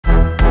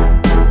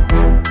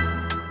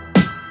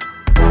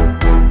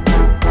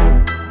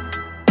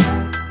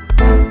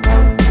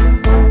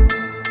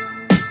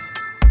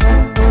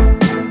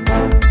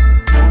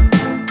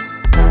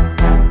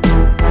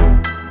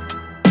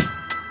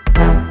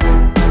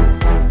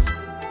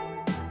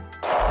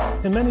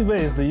In many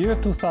ways, the year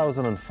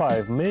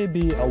 2005 may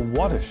be a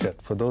watershed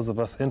for those of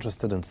us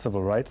interested in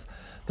civil rights.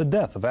 The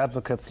death of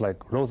advocates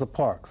like Rosa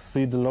Parks,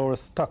 C.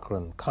 Dolores Tucker,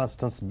 and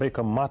Constance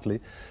Baker Motley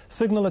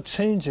signal a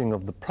changing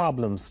of the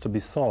problems to be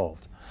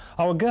solved.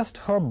 Our guest,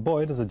 Herb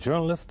Boyd, is a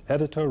journalist,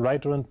 editor,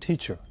 writer, and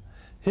teacher.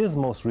 His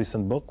most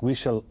recent book, We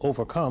Shall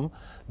Overcome,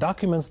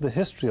 documents the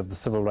history of the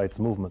civil rights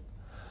movement.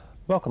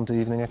 Welcome to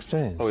Evening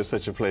Exchange. Oh, it's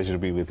such a pleasure to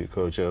be with you,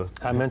 Kojo.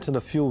 I mentioned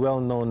a few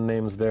well-known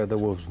names there. There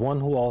was one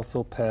who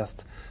also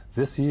passed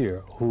this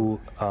year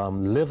who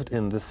lived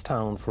in this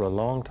town for a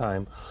long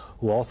time,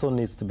 who also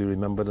needs to be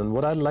remembered. And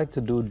what I'd like to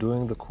do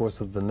during the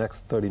course of the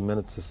next 30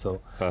 minutes or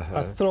so,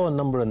 I throw a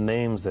number of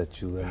names at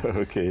you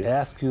and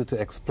ask you to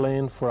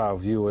explain for our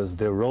viewers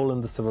their role in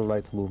the civil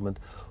rights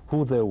movement,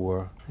 who they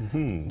were.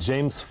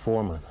 James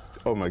Foreman.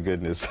 Oh, my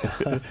goodness.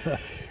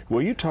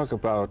 Well, you talk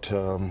about,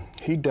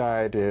 he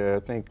died, I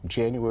think,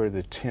 January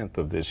the 10th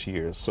of this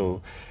year.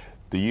 So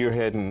the year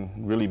hadn't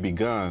really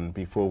begun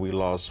before we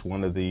lost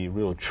one of the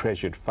real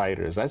treasured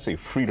fighters. I say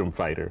freedom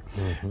fighter.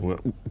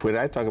 When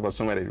I talk about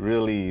somebody that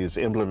really is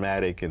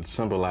emblematic and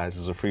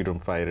symbolizes a freedom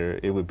fighter,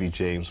 it would be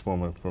James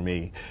Foreman for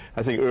me.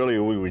 I think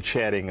earlier we were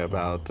chatting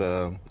about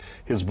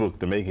his book,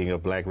 The Making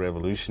of Black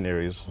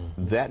Revolutionaries.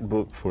 That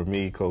book for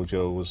me,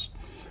 Kojo, was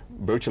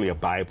virtually a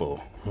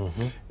Bible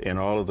in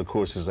all of the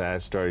courses I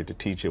started to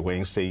teach at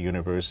Wayne State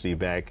University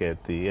back in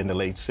the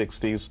late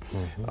 60s.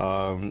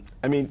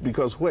 I mean,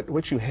 because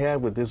what you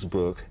had with this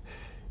book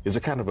is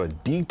a kind of a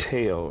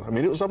detail. I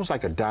mean, it was almost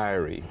like a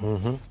diary.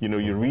 You know,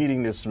 you're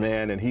reading this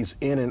man and he's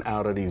in and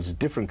out of these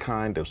different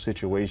kind of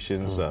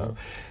situations.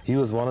 He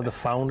was one of the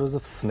founders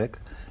of SNCC.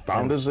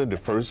 Founders of the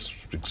first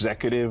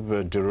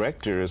executive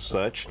director as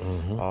such.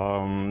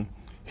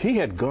 He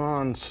had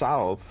gone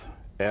south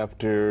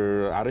out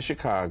of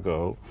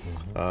Chicago,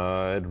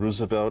 at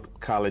Roosevelt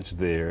College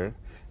there,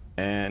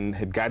 and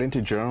had got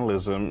into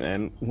journalism.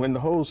 And when the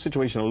whole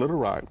situation in Little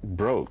Rock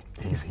broke,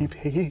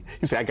 he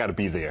said, I got to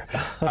be there.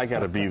 I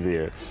got to be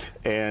there.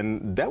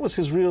 And that was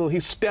his real, he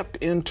stepped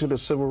into the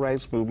civil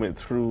rights movement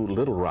through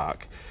Little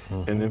Rock.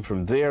 And then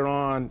from there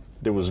on,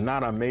 there was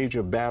not a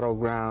major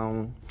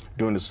battleground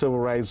during the civil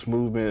rights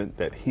movement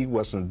that he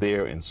wasn't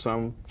there in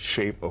some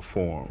shape or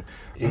form.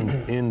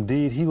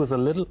 Indeed, he was a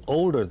little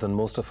older than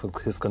most of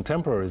his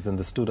contemporaries in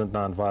the Student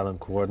Nonviolent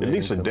Coordinating Committee. At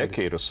least a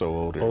decade or so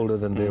older. Older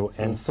than they were.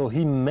 And so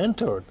he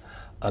mentored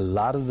a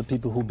lot of the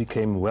people who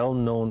became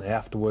well-known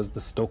afterwards,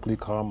 the Stokely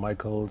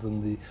Carmichaels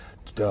and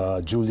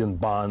the Julian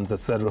Bonds,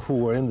 etc., who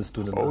were in the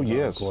Student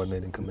Nonviolent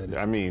Coordinating Committee.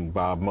 I mean,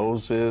 Bob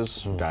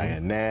Moses,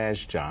 Diane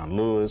Nash, John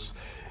Lewis,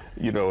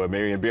 you know,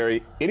 Marion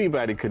Barry,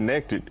 anybody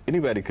connected to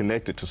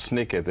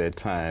SNCC at that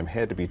time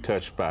had to be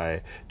touched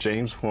by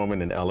James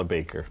Foreman and Ella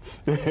Baker.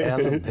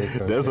 Ella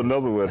Baker. There's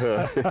another one,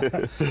 huh?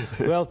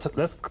 Well,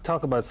 let's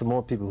talk about some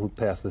more people who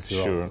passed this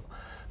year also.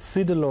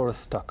 C.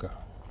 Dolores Tucker.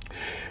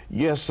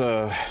 Yes,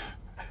 and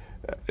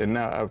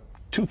now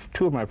two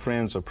of my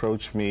friends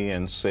approached me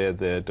and said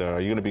that,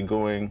 are you going to be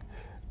going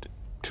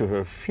to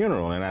her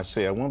funeral? And I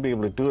say, I won't be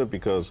able to do it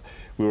because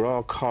we were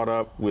all caught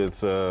up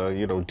with,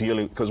 you know,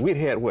 dealing, because we'd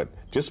had,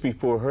 just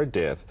before her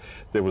death,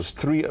 there was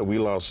we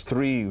lost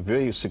three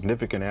very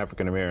significant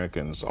African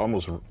Americans,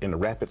 almost in a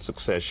rapid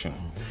succession.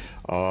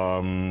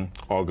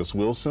 August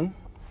Wilson,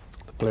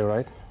 the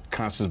playwright,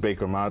 Constance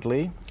Baker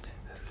Motley,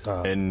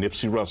 and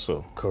Nipsey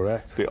Russell.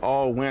 Correct. They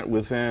all went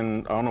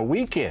on a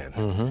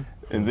weekend.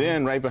 And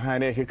then right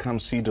behind that, here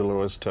comes C.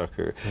 Dolores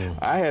Tucker.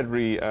 I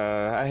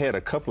had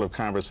a couple of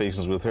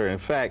conversations with her. In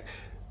fact,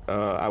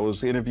 I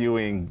was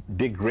interviewing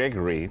Dick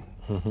Gregory,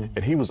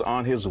 and he was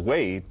on his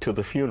way to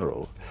the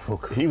funeral.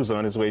 He was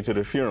on his way to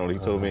the funeral. He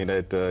told me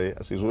that,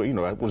 I said, well, you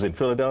know, I was in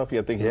Philadelphia,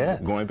 I think,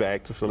 going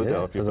back to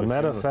Philadelphia. As a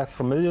matter of fact,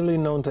 familiarly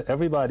known to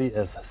everybody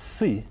as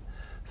C.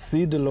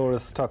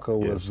 Dolores Tucker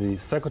was the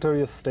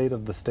Secretary of State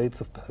of the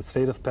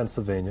State of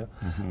Pennsylvania,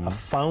 a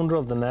founder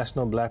of the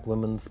National Black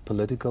Women's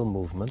Political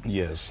Movement,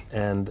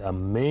 and a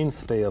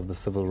mainstay of the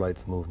Civil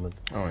Rights Movement.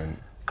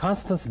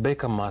 Constance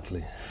Baker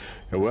Motley.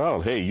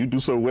 Well, hey, you do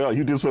so well.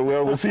 You did so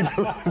well with C.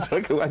 Dolores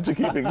Tucker. Why'd you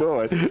keep it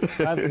going?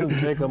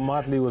 Constance Baker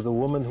Motley was a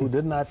woman who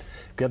did not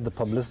get the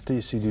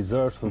publicity she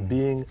deserved for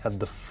being at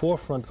the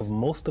forefront of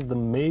most of the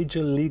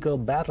major legal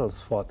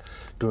battles fought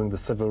during the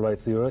civil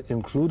rights era,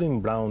 including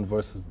Brown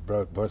versus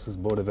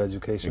Board of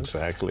Education.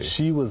 Exactly.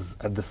 She was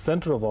at the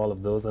center of all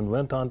of those and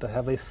went on to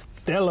have a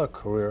stellar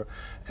career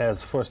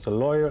as first a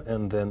lawyer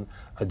and then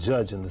a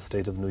judge in the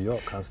state of New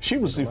York. She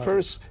was the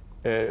first.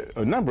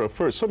 A number of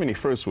firsts, so many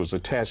firsts was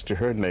attached to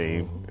her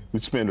name.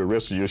 We'd spend the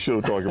rest of your show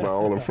talking about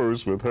all the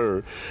firsts with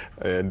her.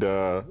 And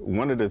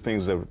one of the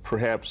things that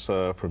perhaps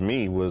for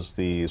me was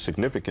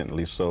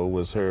significantly so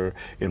was her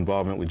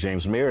involvement with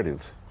James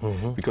Meredith.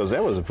 Because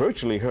that was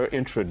virtually her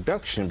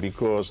introduction,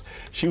 because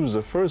she was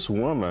the first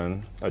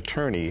woman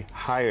attorney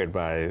hired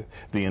by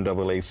the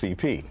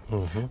NAACP.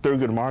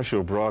 Thurgood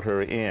Marshall brought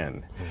her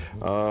in.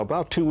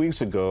 About 2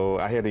 weeks ago,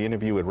 I had an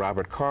interview with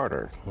Robert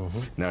Carter.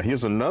 Now,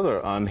 here's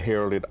another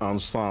unheralded,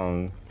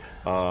 unsung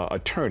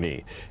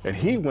attorney, and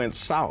he went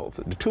south.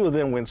 The two of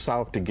them went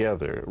south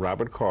together,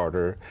 Robert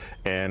Carter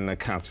and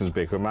Constance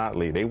Baker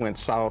Motley. They went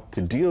south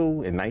to deal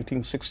in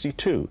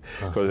 1962,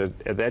 because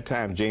at that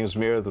time James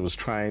Meredith was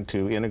trying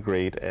to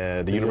integrate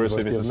the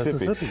University of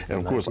Mississippi. And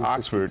of course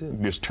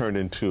Oxford just turned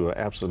into an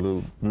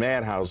absolute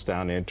madhouse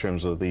down there in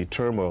terms of the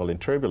turmoil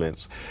and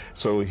turbulence.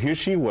 So here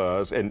she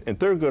was, and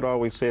Thurgood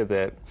always said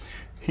that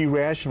he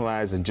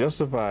rationalized and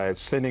justified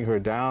sending her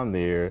down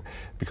there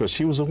because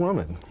she was a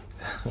woman.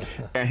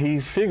 And he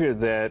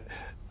figured that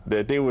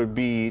they would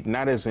be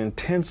not as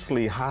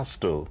intensely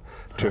hostile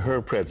to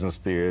her presence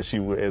there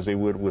as they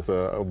would with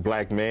a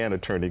black man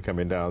attorney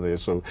coming down there.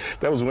 So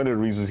that was one of the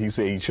reasons he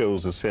said he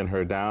chose to send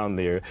her down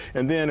there.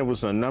 And then there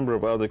was a number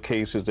of other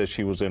cases that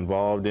she was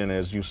involved in,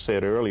 as you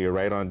said earlier,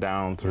 right on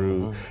down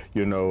through,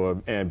 you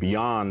know, and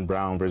beyond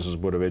Brown versus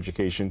Board of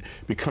Education,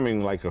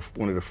 becoming like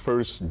one of the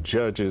first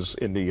judges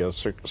in the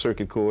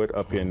circuit court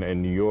up in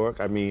New York.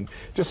 I mean,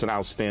 just an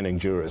outstanding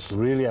jurist.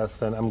 Really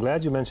outstanding. I'm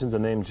glad you mentioned the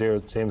name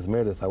James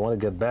Meredith. I want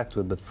to get back to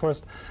it, but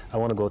first I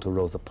want to go to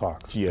Rosa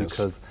Parks. Yes.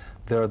 Because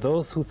there are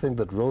those who think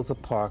that Rosa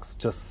Parks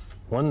just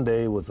one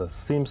day was a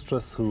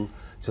seamstress who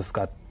just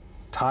got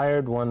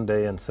tired one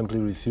day and simply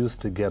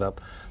refused to get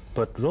up.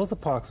 But Rosa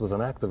Parks was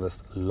an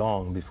activist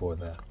long before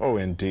that. Oh,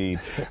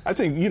 indeed. I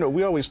think, you know,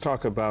 we always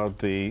talk about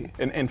the,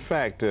 and in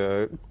fact,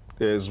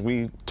 as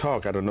we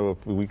talk, I don't know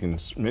if we can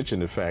mention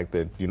the fact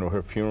that, you know,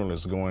 her funeral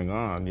is going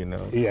on, you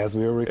know. Yeah, as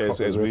we're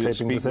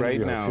taping this right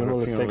interview, now, her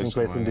funeral is taking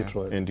place in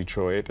Detroit. In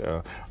Detroit.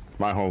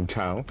 My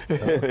hometown.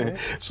 Okay.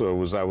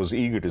 So I was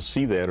eager to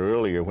see that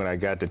earlier when I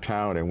got to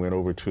town and went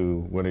over to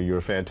one of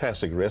your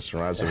fantastic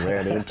restaurants and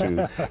ran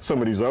into some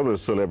of these other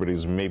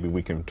celebrities maybe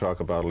we can talk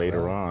about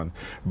later on.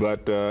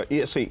 But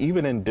yeah, see,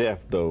 even in death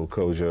though,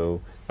 Kojo,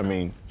 I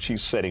mean,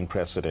 she's setting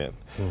precedent.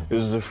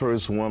 This is the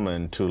first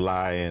woman to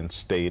lie in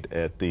state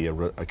at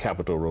the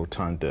Capitol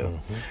Rotunda.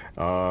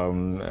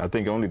 I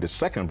think only the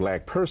second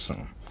black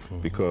person,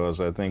 because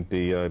I think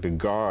the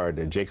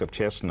guard, Jacob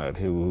Chestnut,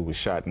 who was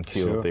shot and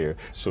killed there,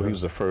 so he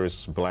was the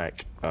first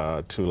black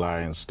to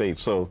lie in state.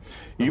 So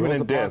even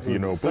in death, you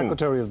know, boom.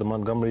 Secretary of the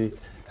Montgomery,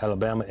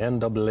 Alabama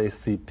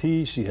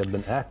NAACP. She had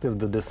been active.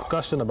 The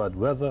discussion about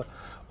whether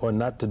or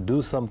not to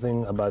do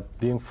something about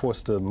being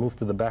forced to move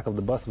to the back of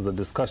the bus was a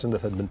discussion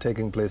that had been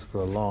taking place for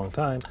a long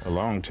time. A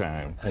long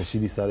time. And she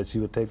decided she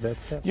would take that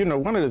step. You know,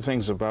 one of the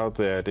things about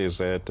that is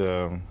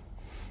that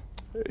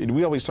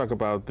we always talk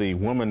about the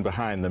woman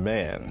behind the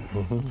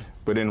man,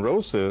 but in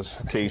Rosa's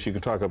case, you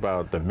can talk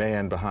about the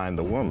man behind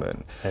the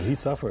woman. And he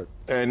suffered.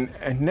 And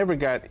never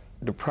got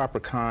the proper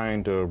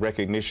kind of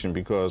recognition,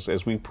 because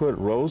as we put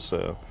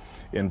Rosa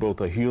in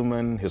both a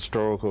human,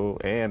 historical,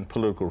 and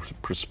political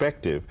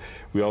perspective,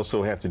 we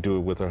also have to do it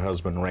with her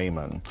husband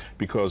Raymond,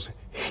 because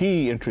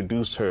he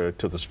introduced her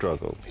to the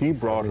struggle. He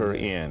brought her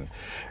in.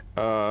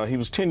 He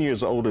was 10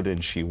 years older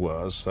than she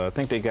was. I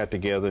think they got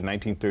together in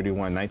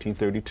 1931,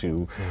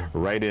 1932,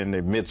 right in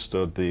the midst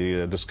of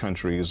this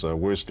country's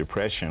worst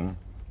depression.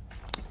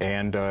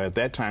 And at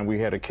that time, we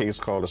had a case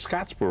called the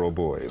Scottsboro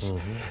Boys.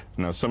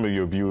 Now, some of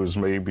your viewers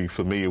may be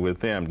familiar with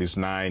them, these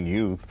 9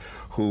 youth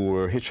who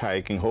were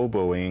hitchhiking,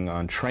 hoboing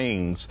on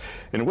trains.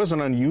 And it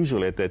wasn't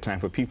unusual at that time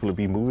for people to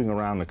be moving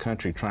around the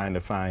country trying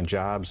to find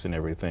jobs and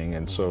everything.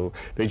 And so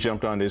they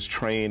jumped on this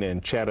train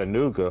in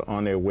Chattanooga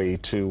on their way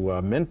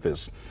to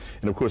Memphis.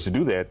 And of course, to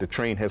do that, the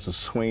train has to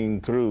swing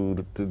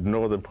through the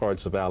northern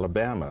parts of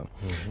Alabama.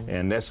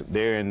 And that's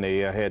there, and they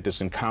had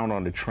this encounter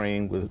on the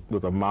train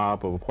with a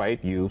mob of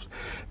white youths.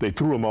 They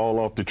threw them all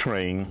off the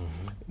train.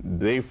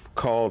 They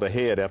called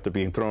ahead after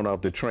being thrown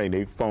off the train.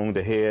 They phoned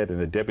ahead, and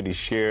the deputy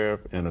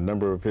sheriff and a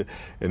number of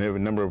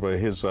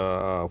his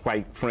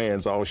white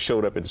friends all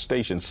showed up at the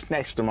station,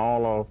 snatched them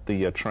all off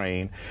the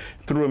train,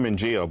 threw them in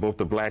jail, both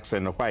the blacks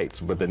and the whites.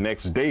 But the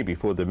next day,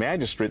 before the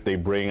magistrate, they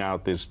bring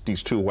out these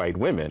 2 white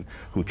women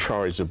who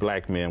charged the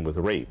black men with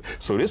rape.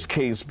 So this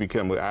case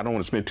became, I don't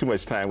want to spend too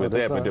much time with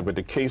that, but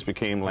the case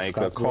became like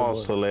a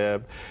cause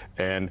celeb,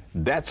 and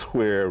that's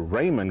where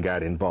Raymond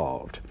got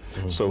involved.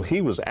 So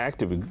he was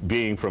active,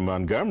 being from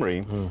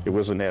Montgomery. It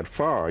wasn't that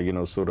far, you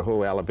know, so the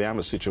whole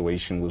Alabama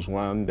situation was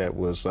one that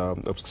was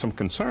of some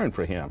concern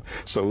for him.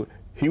 So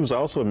he was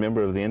also a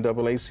member of the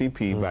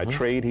NAACP. By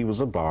trade, he was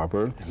a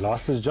barber. He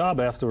lost his job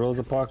after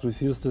Rosa Parks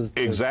refused to...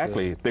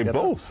 Exactly. They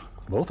both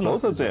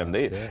of them.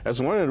 That's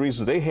one of the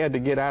reasons they had to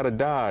get out of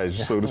Dodge,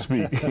 so to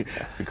speak,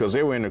 because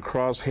they were in the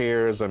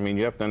crosshairs. I mean,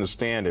 you have to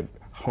understand that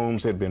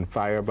homes had been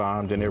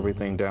firebombed and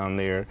everything down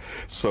there.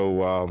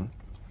 So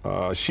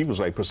she was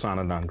like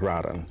persona non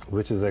grata.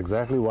 Which is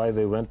exactly why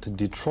they went to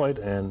Detroit,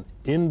 and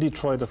in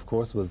Detroit, of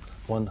course, was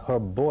one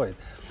Herb Boyd,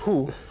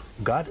 who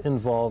got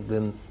involved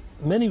in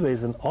many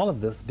ways in all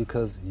of this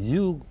because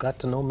you got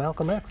to know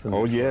Malcolm X.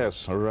 Oh,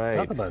 yes, all right.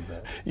 Talk about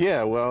that.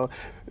 Yeah, well,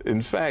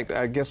 In fact,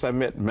 I guess I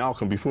met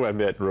Malcolm before I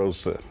met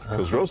Rosa,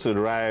 because Rosa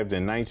arrived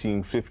in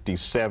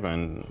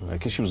 1957. I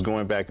guess she was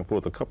going back and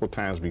forth a couple of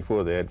times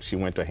before that. She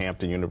went to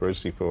Hampton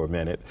University for a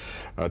minute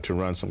to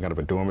run some kind of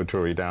a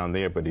dormitory down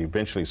there, but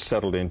eventually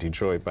settled in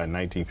Detroit by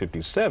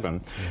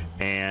 1957.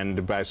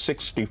 And by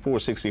 64,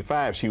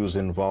 65, she was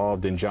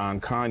involved in John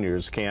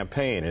Conyers'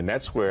 campaign, and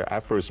that's where I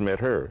first met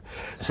her.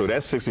 So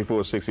that's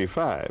 64,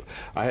 65.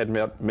 I had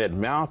met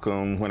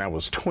Malcolm when I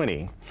was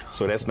 20,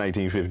 so that's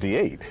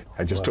 1958.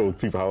 I just told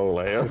people how old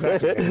I am.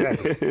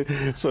 Exactly.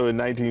 So in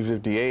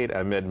 1958,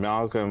 I met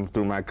Malcolm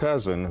through my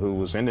cousin, who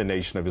was in the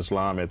Nation of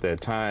Islam at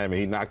that time. And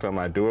he knocked on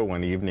my door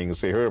one evening and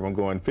said, "Herb, I'm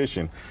going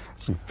fishing."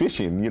 I said,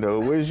 "Fishing? You know,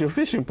 where's your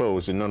fishing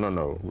post?" And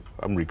no,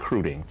 I'm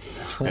recruiting.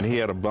 And he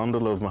had a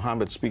bundle of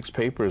Muhammad Speaks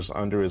papers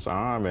under his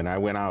arm, and I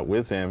went out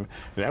with him.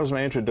 And that was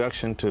my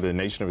introduction to the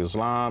Nation of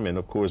Islam. And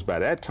of course, by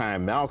that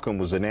time, Malcolm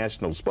was the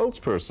national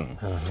spokesperson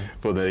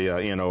for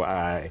the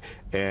NOI.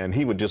 And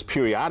he would just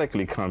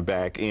periodically come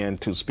back in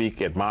to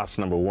speak at Mosque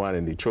Number 1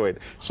 in Detroit,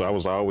 so I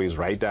was always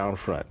right down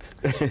front.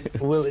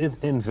 Well,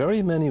 in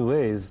very many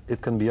ways, it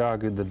can be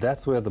argued that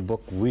that's where the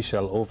book We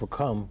Shall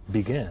Overcome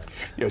began.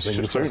 Yes,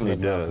 it certainly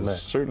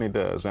does. Certainly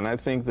does. And I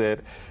think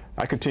that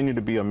I continue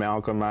to be a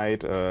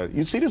Malcolmite.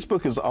 You see, this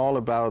book is all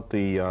about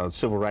the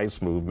civil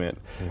rights movement,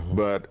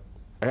 but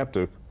I have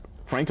to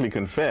frankly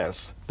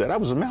confess that I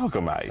was a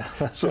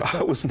Malcolmite. So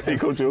I was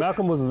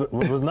Malcolm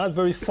was not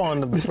very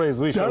fond of the phrase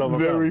 "we shall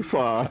overcome." Not very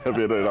fond of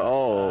it at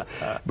all.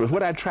 But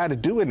what I try to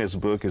do in this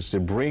book is to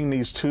bring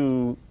these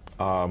two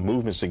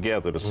movements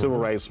together, the civil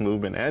rights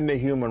movement and the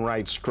human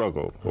rights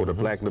struggle, or the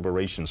black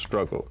liberation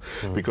struggle,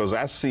 because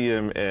I see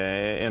them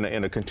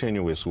in a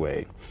continuous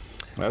way.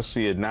 I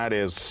see it not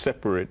as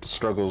separate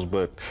struggles,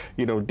 but,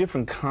 you know,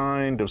 different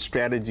kind of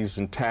strategies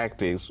and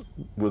tactics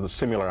with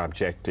similar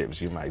objectives,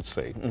 you might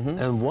say.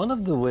 And one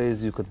of the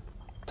ways you could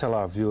tell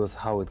our viewers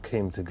how it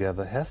came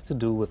together has to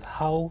do with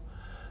how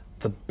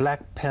the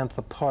Black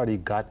Panther Party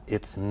got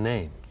its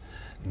name,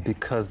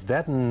 because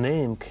that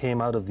name came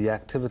out of the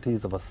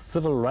activities of a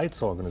civil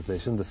rights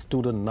organization, the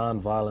Student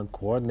Nonviolent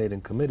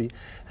Coordinating Committee,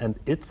 and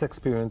its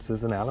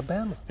experiences in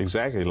Alabama.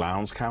 Exactly,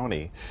 Lowndes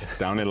County,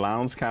 down in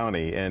Lowndes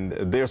County, and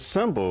their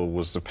symbol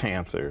was the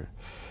panther.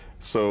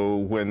 So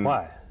when...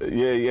 Why?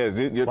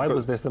 Why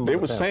was their symbol They the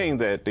were panther? saying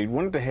that they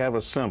wanted to have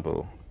a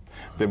symbol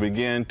that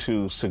began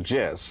to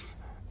suggest,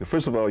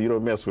 first of all, you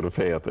don't mess with a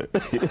panther.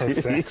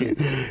 Exactly.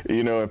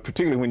 You know, and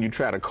particularly when you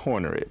try to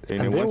corner it.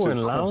 And they were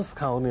in Lowndes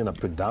County in a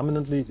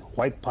predominantly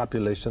white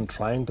population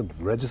trying to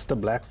register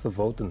blacks to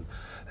vote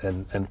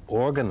and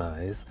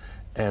organize,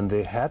 and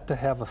they had to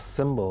have a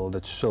symbol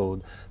that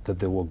showed that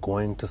they were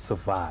going to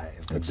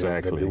survive. That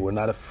Exactly. that they were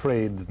not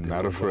afraid. That they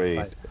Not were going to afraid.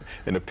 fight.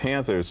 And the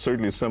panther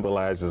certainly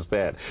symbolizes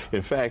that.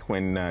 In fact,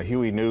 when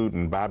Huey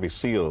Newton and Bobby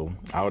Seale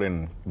out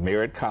in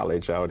Merritt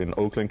College out in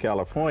Oakland,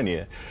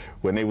 California,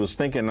 when they was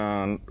thinking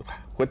on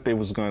what they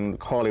was going to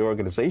call the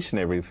organization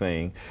and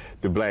everything,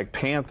 the Black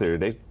Panther,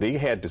 they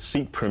had to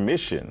seek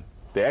permission.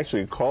 They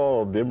actually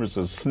called members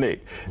of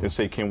SNCC and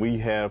say, "Can we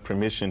have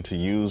permission to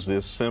use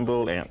this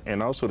symbol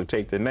and also to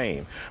take the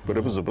name?" But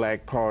it was a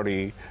black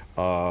party,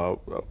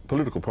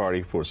 political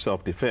party for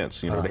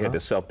self-defense. You know, they had the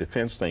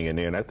self-defense thing in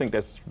there, and I think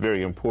that's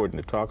very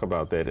important to talk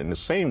about that. In the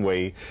same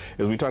way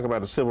as we talk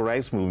about the civil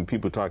rights movement,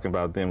 people talking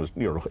about them as,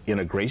 you know,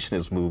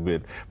 integrationist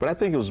movement, but I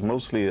think it was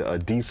mostly a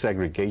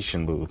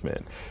desegregation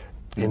movement.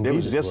 And they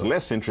was just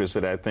less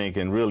interested, I think,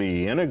 in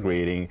really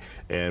integrating,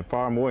 and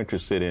far more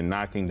interested in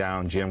knocking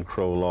down Jim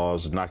Crow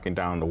laws, knocking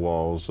down the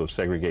walls of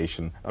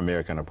segregation,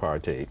 American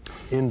apartheid.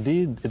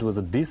 Indeed, it was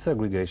a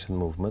desegregation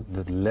movement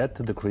that led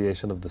to the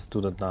creation of the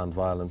Student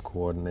Nonviolent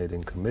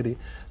Coordinating Committee.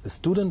 The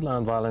Student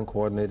Nonviolent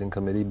Coordinating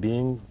Committee,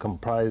 being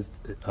comprised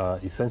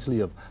essentially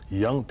of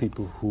young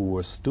people who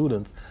were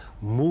students,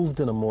 moved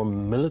in a more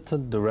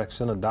militant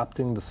direction,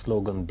 adopting the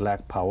slogan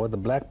Black Power. The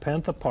Black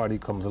Panther Party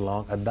comes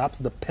along, adopts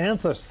the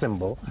panther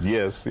symbol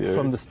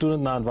from the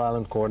Student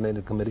Nonviolent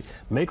Coordinating Committee,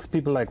 makes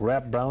people like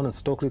Rap Brown and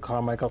Stokely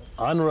Carmichael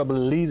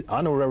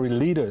honorary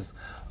leaders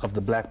of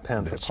the Black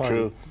Panther Party.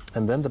 True.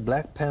 And then the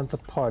Black Panther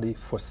Party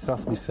for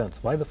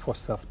self-defense. Why the for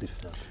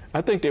self-defense?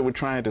 I think they were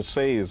trying to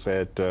say is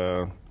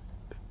that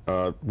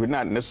we're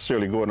not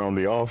necessarily going on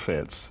the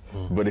offense,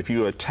 but if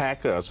you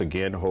attack us,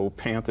 again, the whole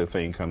Panther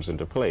thing comes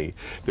into play,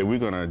 that we're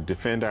going to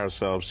defend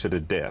ourselves to the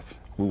death.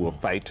 We will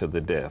fight to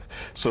the death.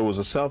 So it was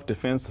a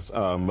self-defense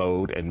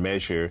mode and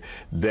measure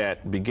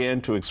that began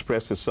to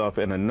express itself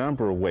in a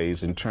number of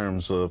ways in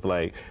terms of,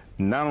 like,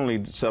 not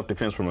only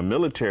self-defense from a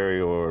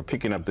military or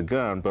picking up the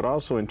gun, but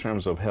also in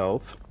terms of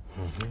health,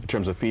 in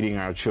terms of feeding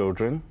our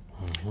children,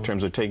 in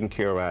terms of taking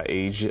care of our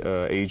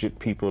aged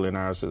people in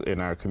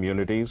our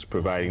communities,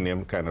 providing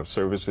them kind of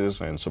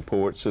services and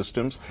support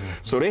systems.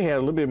 So they had a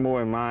little bit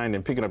more in mind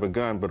than picking up a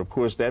gun, but of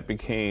course that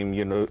became,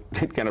 you know,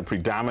 it kind of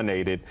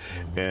predominated.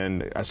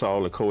 And I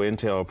saw the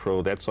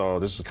COINTELPRO,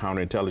 this is a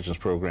counterintelligence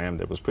program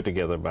that was put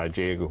together by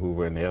J. Edgar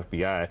Hoover and the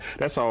FBI.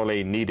 That's all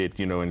they needed,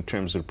 you know, in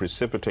terms of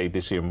precipitate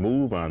this here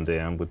move on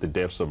them with the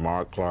deaths of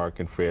Mark Clark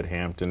and Fred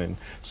Hampton in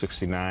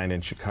 '69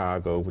 in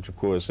Chicago, which of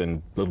course,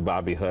 and little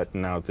Bobby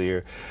Hutton out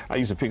there. I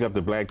used to pick up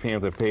the Black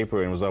Panther paper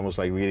and it was almost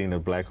like reading the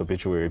Black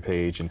obituary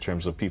page in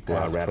terms of people,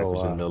 our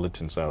radicals and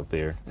militants out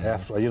there.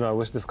 After, you know, I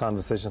wish this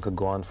conversation could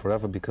go on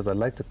forever because I'd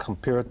like to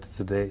compare it to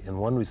today in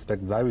one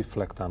respect that I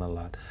reflect on a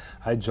lot.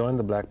 I joined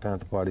the Black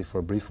Panther Party for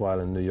a brief while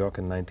in New York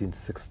in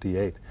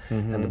 1968.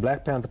 And the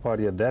Black Panther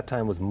Party at that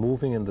time was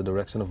moving in the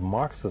direction of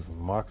Marxism,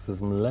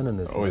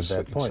 Marxism-Leninism at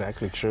that point.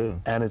 Exactly true.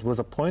 And it was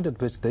a point at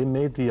which they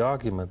made the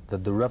argument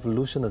that the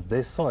revolution as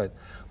they saw it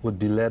would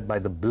be led by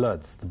the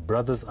Bloods, the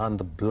brothers on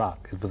the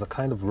block. It was a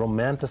kind of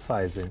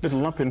romanticizing. The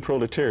lumpen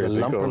proletariat. The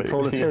lumpen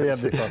proletariat,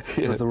 yes. they call it.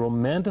 It was a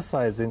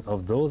romanticizing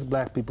of those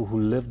black people who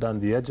lived on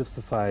the edge of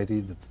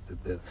society,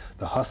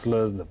 the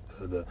hustlers,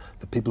 the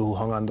people who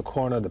hung on the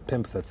corner, the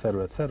pimps,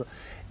 etc., etc.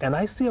 And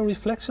I see a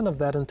reflection of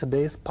that in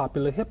today's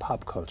popular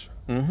hip-hop culture,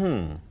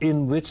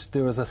 in which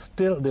there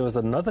is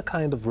another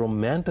kind of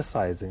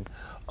romanticizing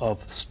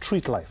of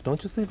street life.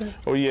 Don't you see that?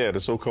 Oh yeah, the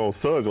so-called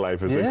thug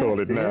life, as they call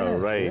it now,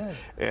 right? Yeah.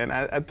 And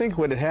I think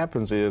what it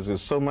happens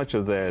is so much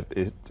of that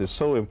is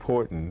so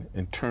important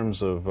in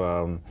terms of,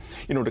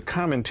 you know, the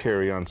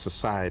commentary on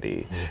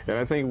society. And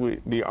I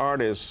think the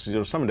artists, you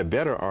know, some of the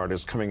better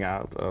artists coming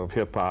out of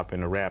hip-hop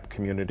and the rap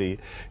community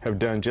have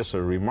done just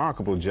a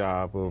remarkable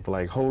job of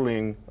like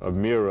holding a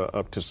mirror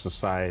up to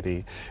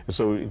society. And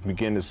so we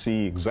begin to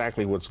see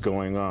exactly what's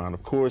going on.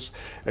 Of course,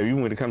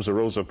 even when it comes to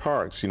Rosa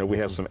Parks, you know, we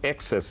have some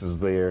excesses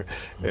there.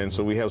 And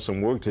so we have some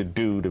work to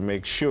do to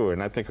make sure,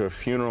 and I think her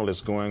funeral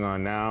is going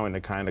on now and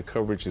the kind of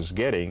coverage it's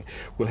getting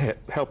will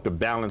help to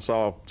balance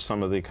off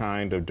some of the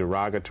kind of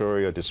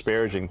derogatory or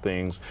disparaging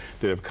things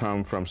that have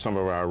come from some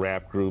of our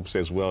rap groups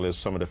as well as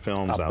some of the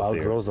films out there.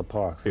 About Rosa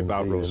Parks.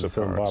 About Rosa Parks.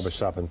 The film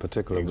Barbershop in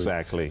particular.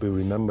 Exactly. We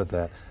remember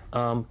that.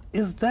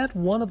 Is that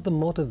one of the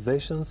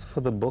motivations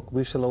for the book,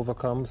 We Shall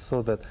Overcome,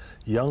 so that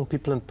young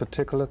people in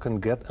particular can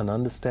get an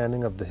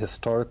understanding of the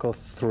historical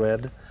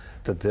thread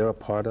that they're a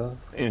part of?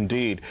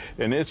 Indeed.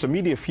 And it's a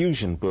media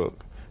fusion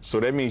book. So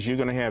that means you're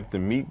going to have to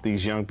meet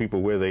these young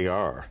people where they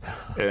are.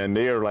 And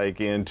they're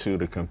like into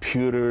the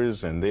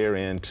computers and they're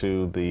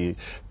into the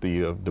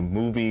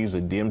movies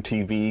and the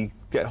MTV,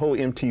 that whole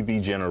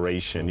MTV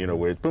generation, you know,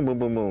 where it's boom, boom,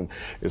 boom, boom.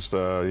 It's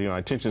the, you know,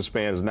 attention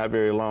span is not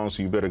very long,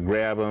 so you better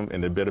grab them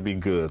and they better be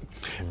good.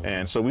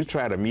 And so we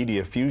tried a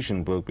media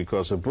fusion book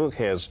because the book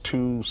has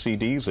 2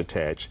 CDs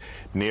attached,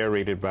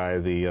 narrated by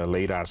the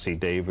late Ossie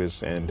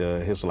Davis and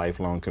his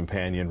lifelong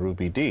companion,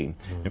 Ruby Dee.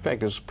 In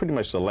fact, it's pretty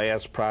much the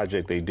last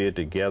project they did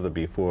together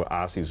before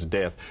Ossie's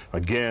death.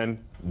 Again,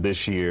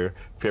 this year,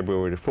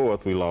 February the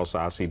 4th, we lost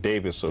Ossie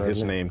Davis, so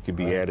his name could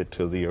be added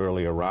to the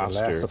earlier roster.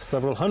 The last of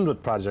several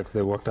hundred projects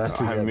they worked on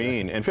together. I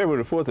mean, and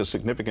February the 4th is a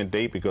significant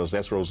date because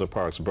that's Rosa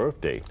Parks'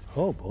 birthday.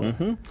 Oh,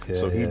 boy.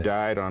 So he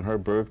died on her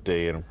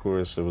birthday, and of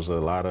course there was a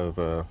lot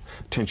of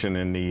tension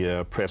in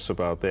the press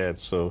about that,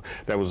 so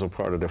that was a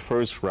part of the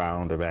first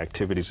round of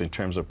activities in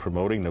terms of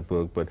promoting the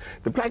book. But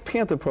the Black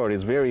Panther Party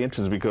is very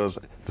interesting because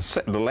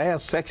the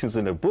last sections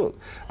in the book,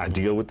 I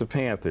deal with the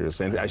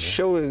Panthers, and I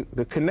show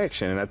the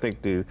connection, and I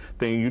think the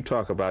thing you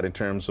talk about in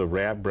terms of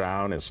Rap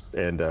Brown and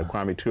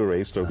Kwame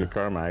Ture, Stokely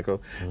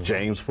Carmichael,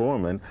 James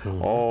Foreman,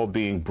 all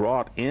being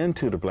brought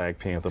into the Black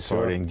Panther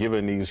Party and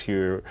given these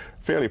here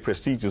fairly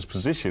prestigious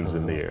positions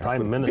in there.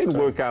 Prime Minister. It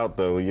didn't work out,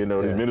 though, you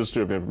know, the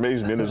Minister of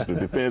Information, Minister of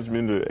Defense,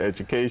 Minister of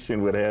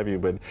Education, what have you,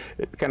 but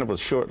it's kind of a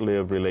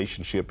short-lived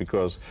relationship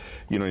because,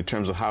 you know, in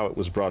terms of how it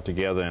was brought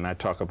together, and I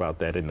talk about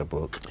that in the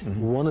book.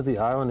 One of the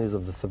ironies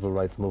of the civil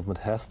rights movement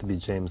has to be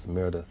James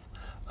Meredith.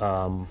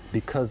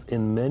 Because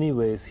in many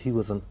ways he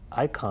was an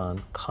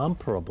icon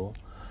comparable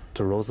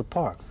to Rosa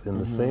Parks. In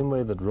the same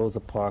way that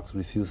Rosa Parks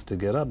refused to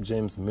get up,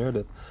 James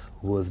Meredith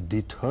was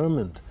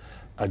determined,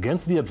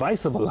 against the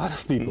advice of a lot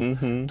of people,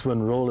 to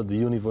enroll at the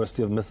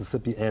University of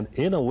Mississippi and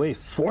in a way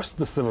forced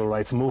the civil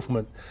rights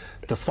movement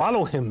to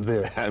follow him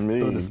there,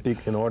 so to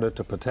speak, in order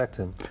to protect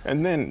him.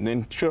 And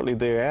then shortly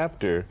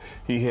thereafter,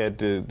 he had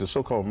the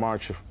so-called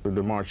March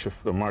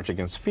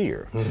Against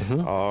Fear,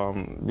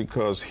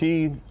 because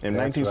he, in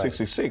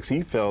 1966,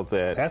 he felt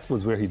that... That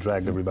was where he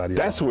dragged everybody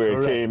That's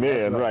where it came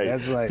in, right.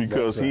 That's right.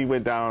 Because he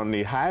went down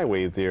the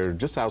highway there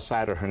just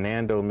outside of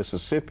Hernando,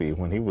 Mississippi,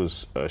 when he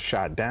was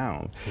shot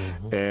down.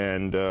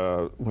 And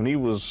when he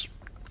was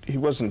he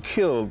wasn't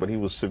killed, but he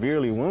was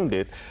severely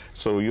wounded.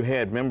 So you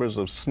had members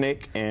of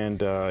SNCC and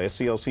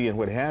SCLC and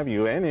what have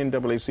you, and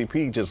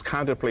NAACP just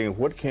contemplating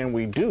what can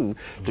we do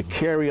to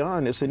carry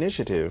on this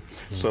initiative.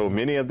 So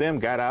many of them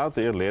got out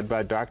there, led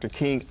by Dr.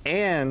 King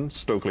and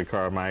Stokely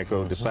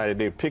Carmichael, decided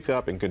they'd pick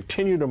up and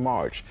continue the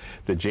march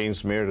that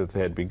James Meredith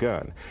had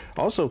begun.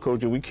 Also,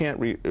 Koji, we can't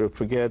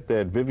forget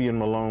that Vivian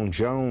Malone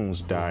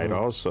Jones died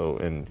also,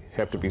 and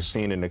have to be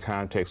seen in the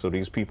context of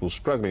these people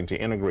struggling to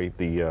integrate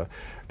the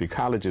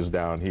colleges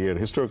down here.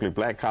 Historically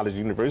Black college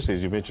university,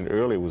 as you mentioned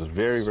earlier, was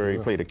very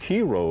played a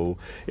key role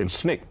in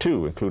SNCC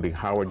too, including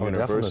Howard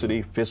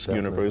University, Fisk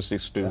University,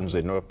 students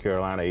at North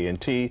Carolina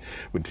A&T,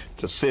 with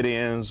the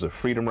sit-ins, the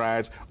freedom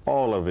rides,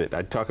 all of it.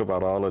 I talk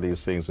about all of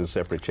these things in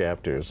separate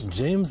chapters.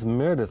 James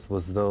Meredith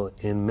was, though,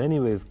 in many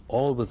ways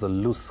always a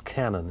loose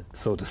cannon,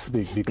 so to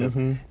speak, because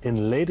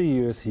in later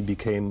years he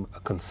became a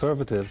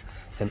conservative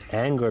and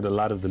angered a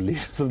lot of the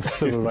leaders of the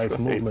civil rights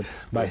movement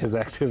by his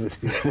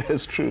activities.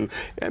 That's true.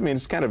 I mean,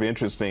 it's kind of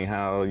interesting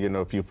how, you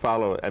know, if you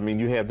follow, I mean,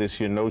 you have this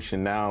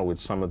notion now with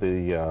some of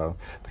the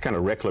kind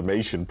of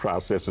reclamation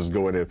processes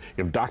going.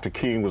 If Dr.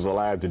 King was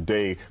alive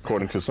today,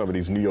 according to some of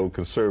these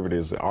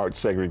neoconservatives, art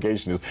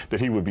segregationists, that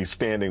he would be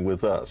standing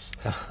with us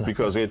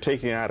because they're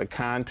taking out of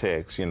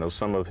context, you know,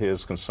 some of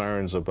his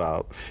concerns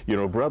about, you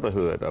know,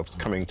 brotherhood, of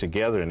coming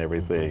together and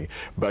everything.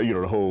 But, you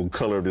know, the whole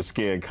color of the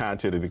skin,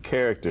 content of the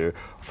character,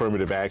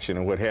 affirmative action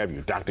and what have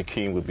you. Dr.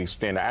 King would be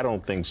standing. I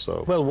don't think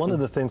so. Well, one of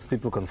the things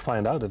people can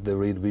find out if they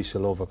read We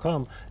Shall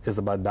Overcome is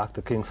about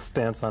Dr. King's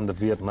stance on the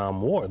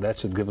Vietnam War. That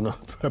should give them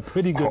a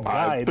pretty good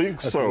guide. I think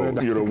so.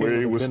 You know, where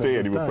he would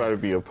stand. He would probably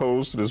be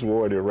opposed to this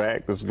war in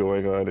Iraq that's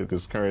going on at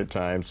this current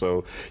time.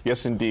 So,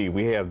 yes, indeed,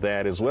 we have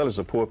that, as well as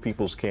the Poor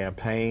People's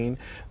Campaign.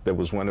 That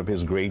was one of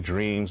his great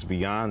dreams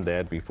beyond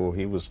that before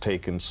he was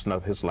taken,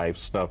 his life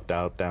snuffed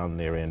out down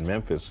there in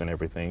Memphis and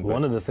everything.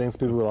 One of the things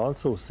people will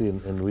also see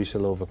in We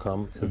Shall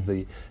Overcome is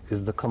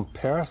the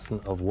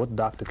comparison of what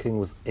Dr. King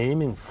was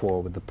aiming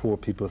for with the Poor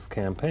People's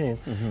Campaign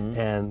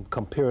and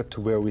compare it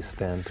to where we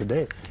stand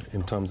today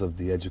in terms of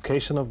the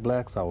education of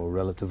blacks, our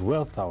relative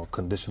wealth, our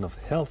condition of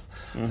health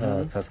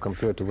as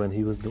compared to when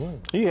he was doing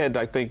it. He had,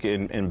 I think,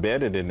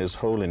 embedded in this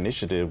whole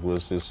initiative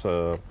was this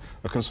a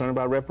concern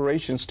about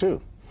reparations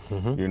too.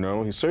 You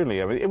know, he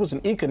certainly, I mean, it was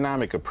an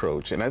economic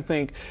approach, and I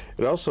think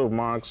it also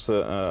marks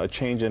a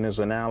change in his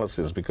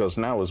analysis, because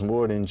now it's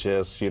more than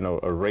just, you know,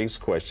 a race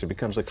question. It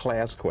becomes a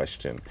class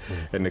question.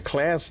 And the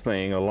class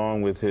thing,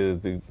 along with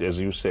his,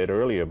 as you said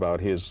earlier, about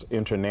his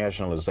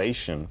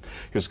internationalization,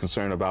 his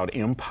concern about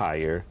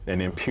empire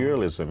and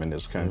imperialism in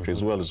this country,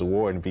 as well as the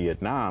war in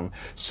Vietnam,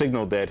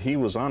 signaled that he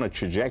was on a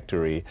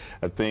trajectory,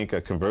 I think, a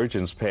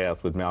convergence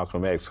path with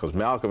Malcolm X, because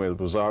Malcolm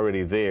was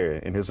already there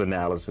in his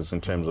analysis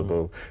in terms of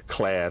both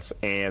class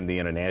and the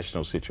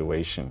international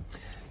situation.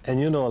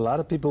 And you know, a lot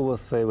of people will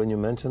say when you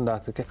mention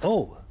Dr. King,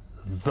 oh,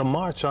 the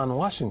March on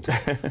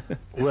Washington.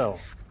 Well,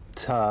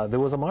 there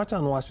was a march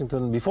on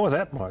Washington before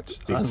that march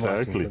on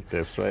Washington.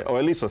 That's right. Or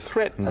at least a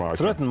threatened march.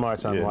 A threatened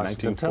march on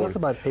Washington. Tell us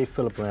about A.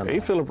 Philip Randolph.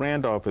 A. Philip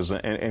Randolph is,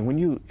 and when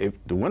you,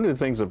 one of the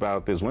things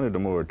about this, one of the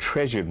more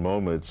treasured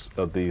moments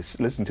of these,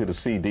 listen to the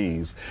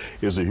CDs,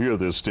 is to hear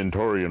the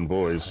stentorian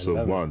voice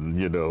of one,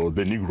 you know,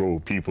 the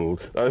Negro people.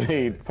 I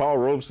mean, Paul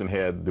Robeson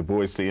had the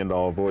voice, the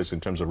end-all voice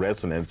in terms of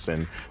resonance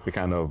and the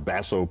kind of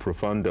basso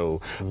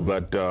profundo.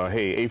 But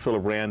hey, A.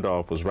 Philip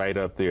Randolph was right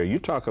up there. You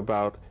talk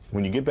about,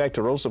 when you get back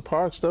to Rosa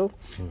Parks, though,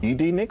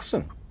 E.D.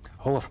 Nixon.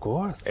 Oh, of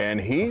course. And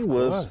he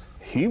was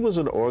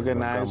an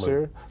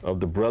organizer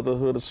of the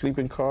Brotherhood of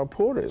Sleeping Car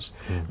Porters.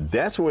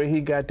 That's where he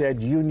got that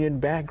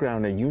union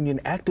background, and union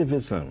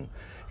activism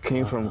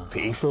came from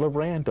A. Philip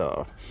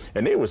Randolph.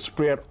 And they were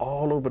spread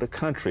all over the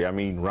country. I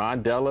mean,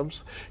 Ron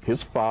Dellums,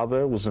 his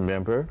father was a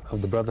member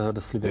of the Brotherhood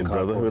of Sleeping Car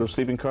Porters. Brotherhood of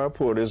Sleeping Car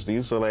Porters.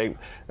 These are like,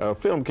 a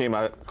film came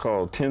out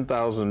called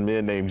 10,000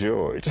 Men Named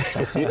George.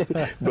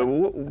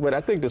 but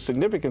I think the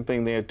significant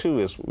thing there,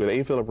 too, is with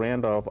A. Philip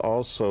Randolph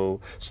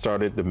also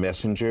started The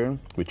Messenger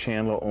with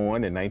Chandler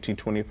Owen in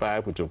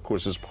 1925, which, of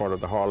course, is part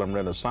of the Harlem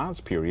Renaissance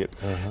period.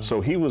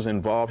 So he was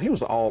involved. He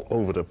was all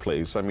over the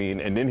place. I mean,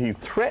 and then he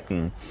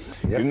threatened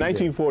in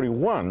 1941,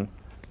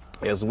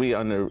 as we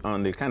on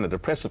the kind of the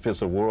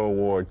precipice of World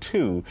War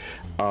II,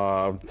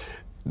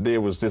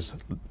 there was this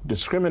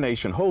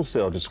discrimination,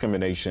 wholesale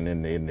discrimination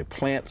in the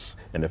plants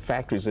and the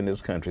factories in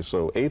this country.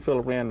 So A.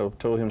 Philip Randolph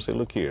told him, say,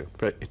 look here,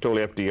 he told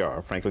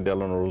FDR, Franklin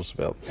Delano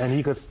Roosevelt. And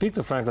he could speak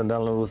to Franklin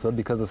Delano Roosevelt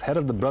because as head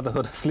of the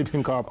Brotherhood of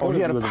Sleeping Car Porters,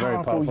 he had was a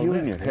very powerful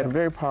union. Man. Had a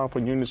very powerful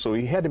union, so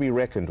he had to be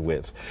reckoned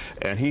with.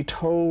 And he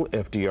told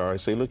FDR,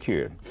 say, look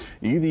here,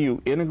 either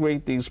you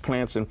integrate these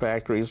plants and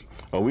factories,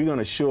 or we're going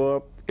to show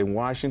up in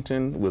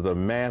Washington with a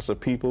mass of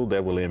people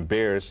that will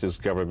embarrass this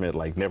government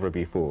like never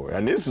before.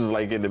 And this is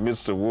like in the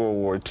midst of World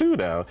War II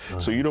now.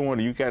 So you don't want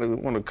to, you got to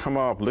want to come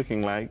off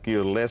looking like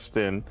you're less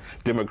than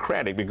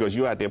democratic because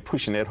you're out there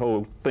pushing that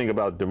whole thing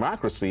about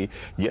democracy,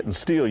 yet and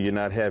still you're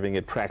not having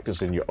it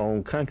practiced in your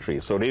own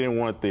country. So they didn't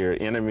want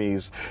their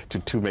enemies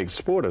to make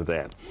sport of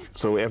that.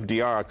 So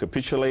FDR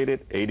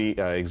capitulated,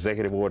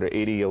 Executive Order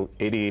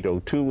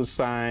 8802 was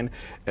signed,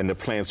 and the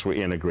plants were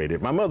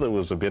integrated. My mother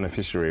was a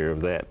beneficiary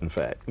of that, in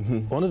fact.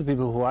 One of the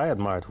people who I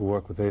admired who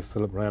worked with A.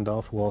 Philip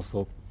Randolph, who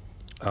also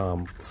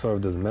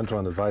served as mentor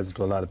and advisor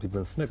to a lot of people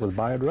in SNCC, was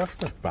Bayard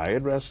Rustin.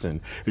 Bayard Rustin.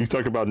 You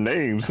talk about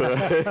names.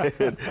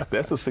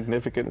 That's a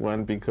significant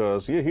one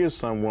because here's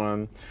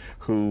someone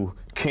who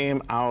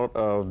came out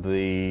of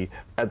the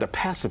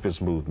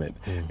pacifist movement,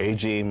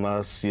 A.J.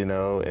 Musk, you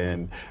know,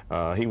 and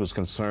he was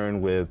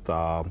concerned with,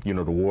 you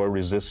know, the war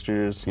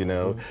resistors, you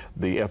know,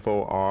 the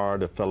FOR,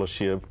 the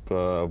Fellowship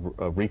of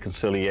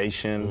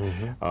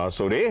Reconciliation.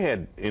 So they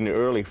had, in the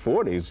early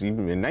 40s,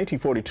 even in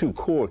 1942,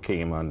 CORE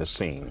came on the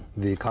scene.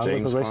 The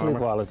Congress of Racial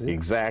Equality.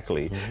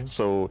 Exactly.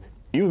 So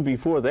even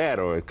before that,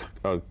 or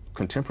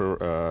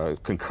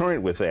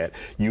concurrent with that,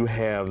 you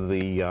have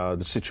the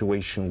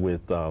situation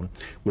with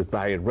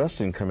Bayard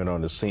Rustin coming on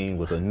the scene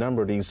with a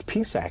number of these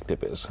peace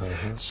activists.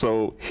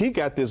 So he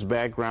got this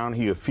background.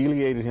 He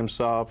affiliated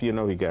himself. You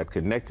know, he got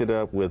connected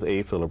up with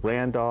A. Philip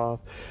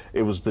Randolph.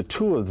 It was the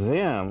two of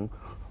them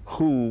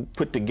who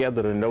put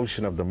together the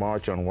notion of the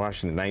March on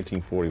Washington in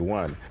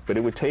 1941. But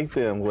it would take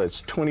them, well,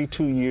 it's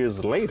 22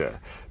 years later,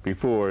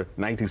 before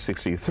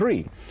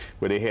 1963,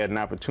 where they had an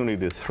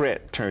opportunity to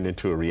threat turned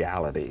into a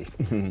reality.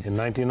 In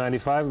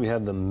 1995, we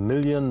had the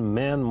Million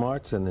Man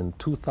March, and in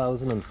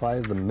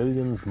 2005, the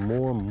Millions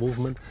More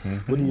movement.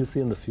 What do you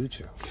see in the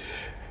future?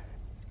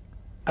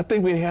 I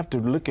think we have to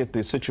look at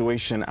the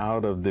situation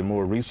out of the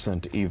more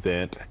recent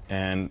event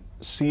and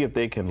see if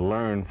they can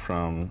learn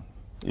from,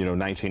 you know,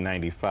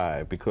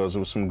 1995, because there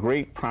were some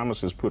great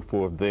promises put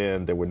forth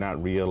then that were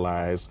not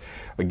realized.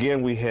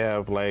 Again, we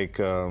have like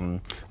a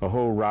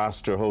whole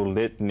roster, a whole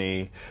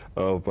litany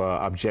of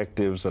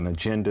objectives, an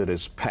agenda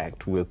that's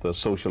packed with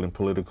social and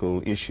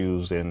political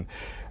issues, and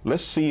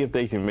let's see if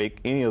they can make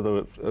any of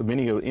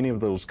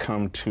those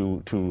come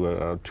to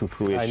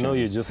fruition. I know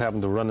you just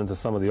happened to run into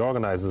some of the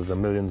organizers of the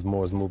Millions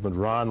More movement,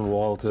 Ron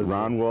Walters.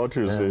 And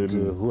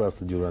who else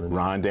did you run into?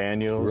 Ron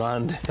Daniels.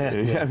 Ron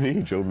Daniels. Yeah,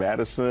 me, Joe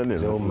Madison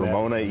and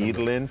Ramona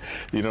Edelin.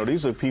 You know,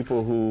 these are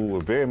people who were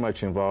very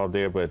much involved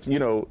there, but, you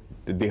know,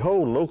 the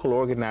whole local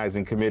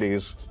organizing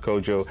committees,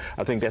 Kojo,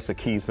 I think that's a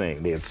key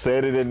thing. They had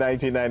said it in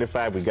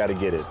 1995. We got to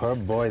get it.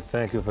 Herb Boyd,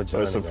 thank you for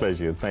joining us. It's a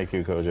pleasure. Thank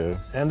you, Kojo.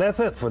 And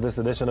that's it for this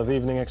edition of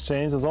Evening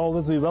Exchange. As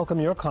always, we welcome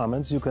your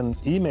comments. You can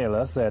email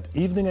us at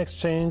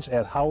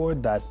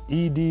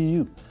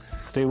eveningexchange@howard.edu.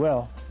 Stay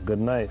well. Good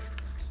night.